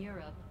 Eastern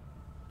Europe.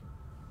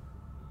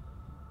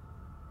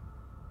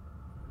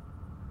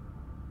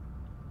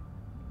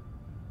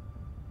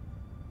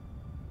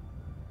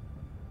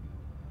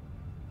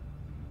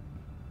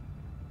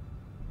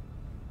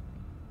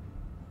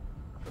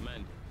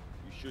 Commander,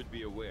 you should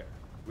be aware.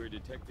 We're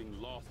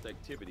detecting lost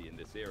activity in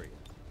this area.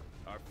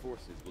 Our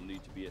forces will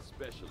need to be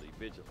especially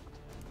vigilant.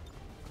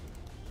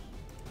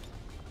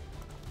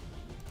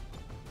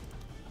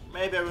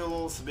 Maybe I will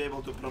also be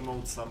able to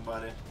promote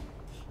somebody.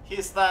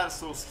 He's tired,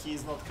 so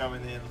he's not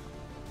coming in.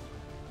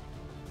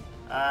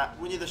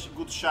 We need a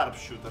good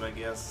sharpshooter, I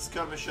guess.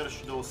 Skirmisher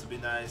should also be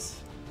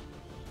nice.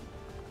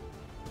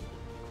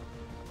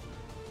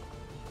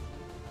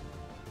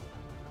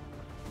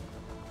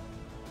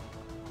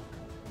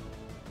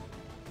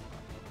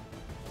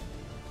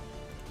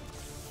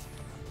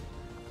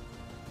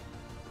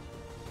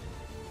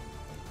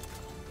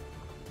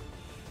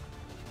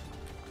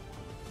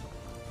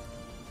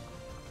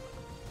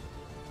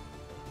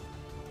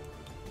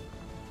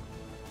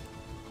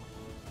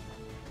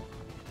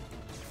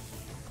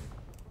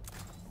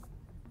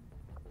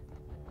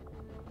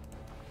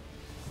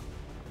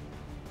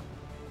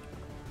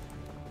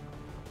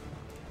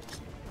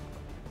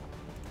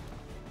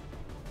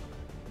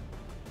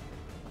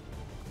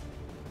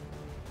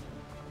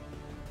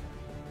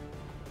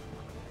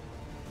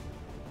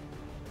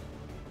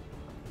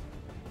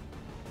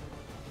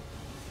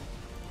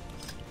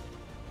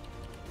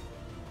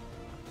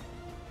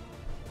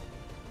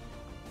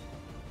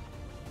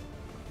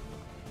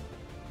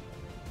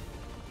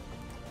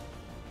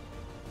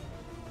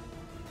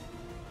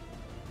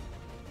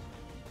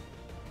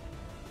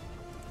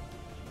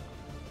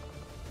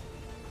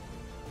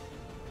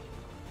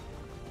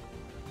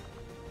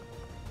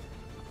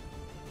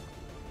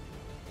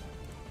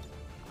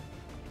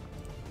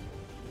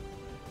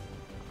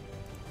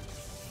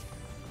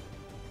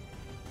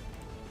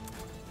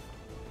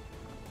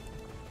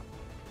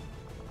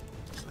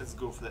 Let's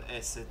go for the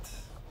asset.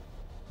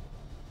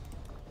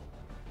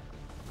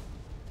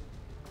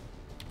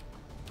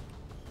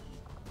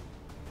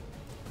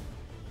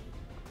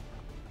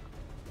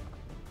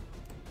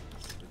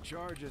 The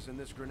charges in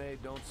this grenade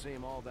don't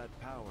seem all that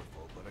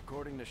powerful, but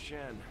according to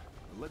Shen,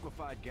 the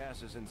liquefied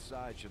gases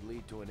inside should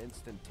lead to an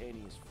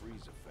instantaneous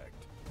freeze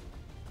effect.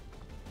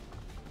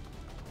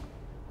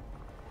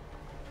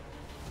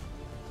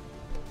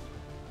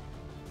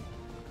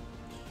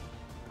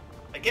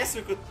 I guess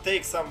we could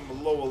take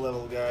some lower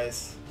level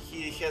guys.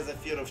 He has a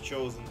fear of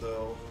Chosen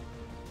though.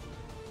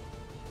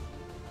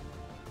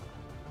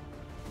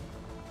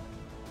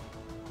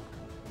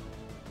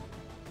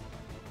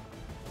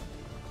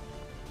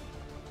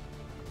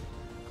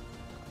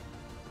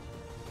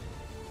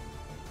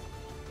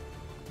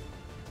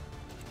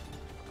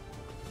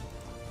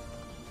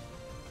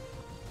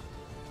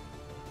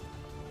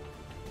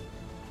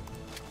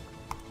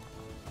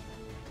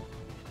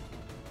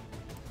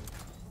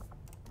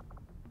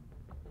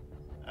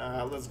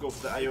 Let's go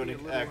for the Ionic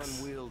Maybe a little Axe.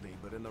 unwieldy,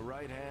 but in the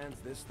right hands,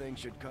 this thing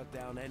should cut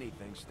down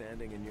anything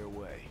standing in your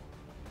way.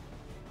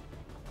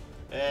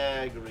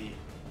 Agree.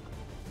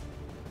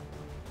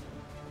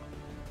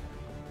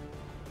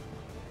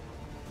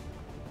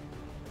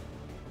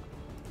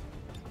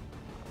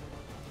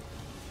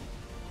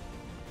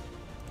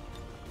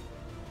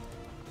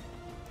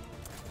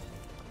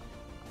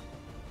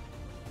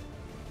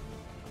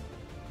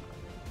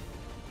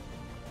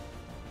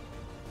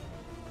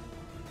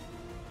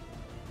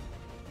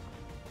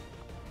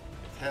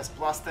 Has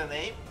plus 10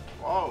 aim?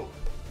 Wow.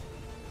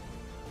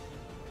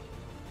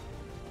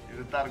 If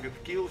the target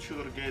killed,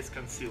 shooter gains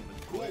concealment.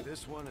 Cool. Boy,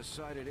 this one is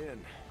sighted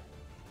in.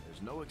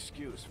 There's no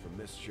excuse for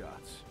missed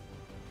shots.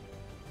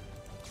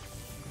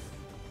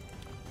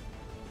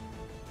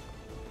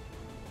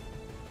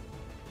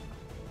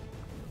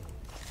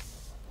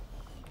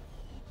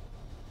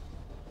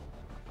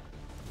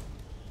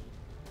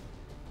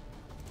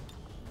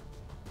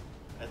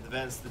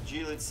 Advanced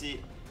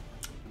agility.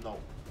 No.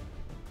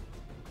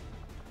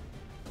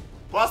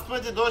 Plus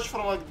 20 dodge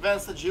from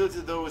advanced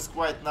agility though is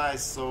quite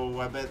nice, so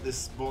I bet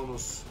this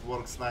bonus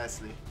works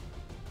nicely.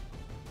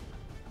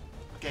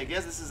 Okay, I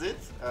guess this is it.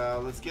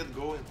 Let's get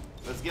going.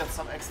 Let's get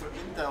some extra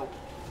intel.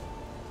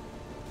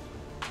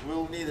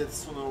 We'll need it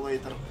sooner or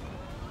later.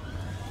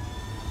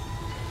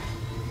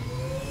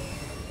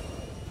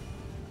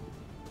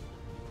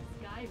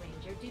 Sky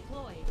Ranger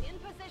deployed. In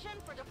position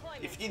for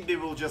deployment. If need be,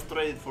 we'll just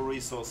trade it for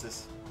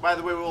resources. By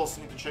the way, we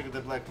also need to check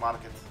the black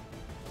market.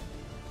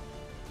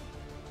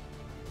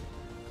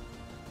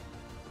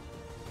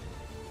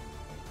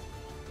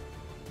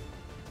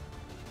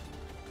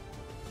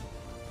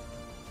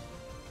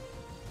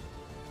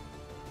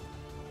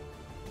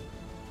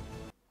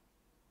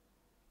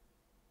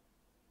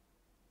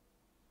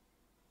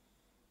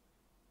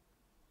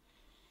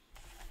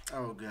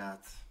 Oh god.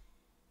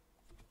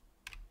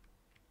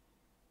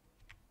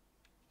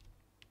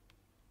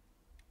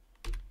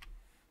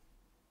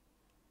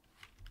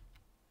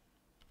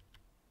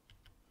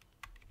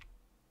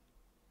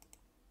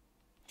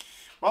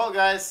 Well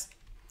guys,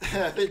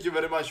 thank you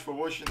very much for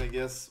watching. I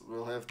guess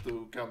we'll have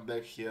to come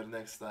back here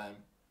next time.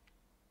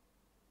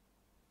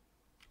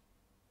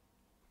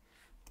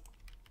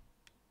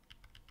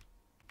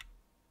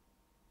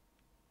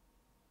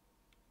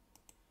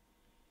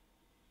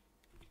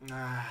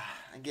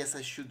 I guess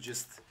I should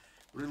just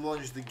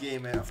relaunch the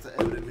game after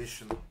every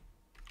mission.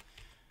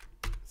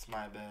 It's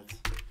my bad.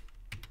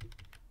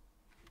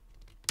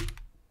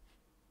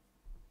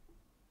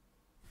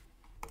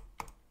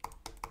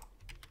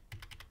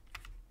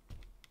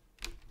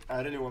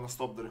 I really want to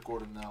stop the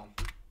recording now.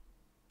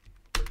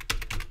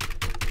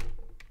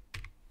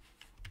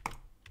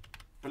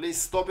 Please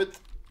stop it.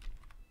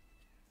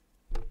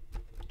 Oh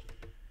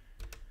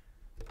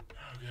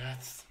god.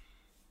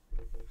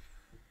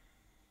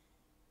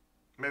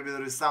 Maybe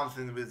there is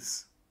something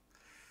with...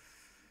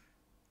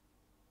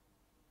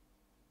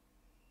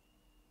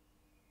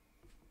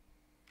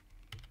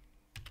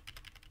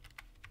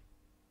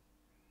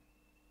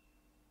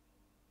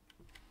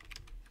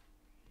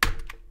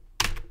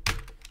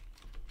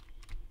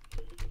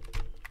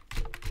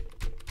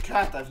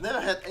 God, I've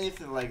never had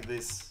anything like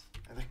this.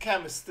 And the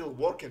cam is still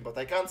working, but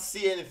I can't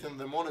see anything on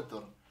the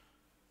monitor.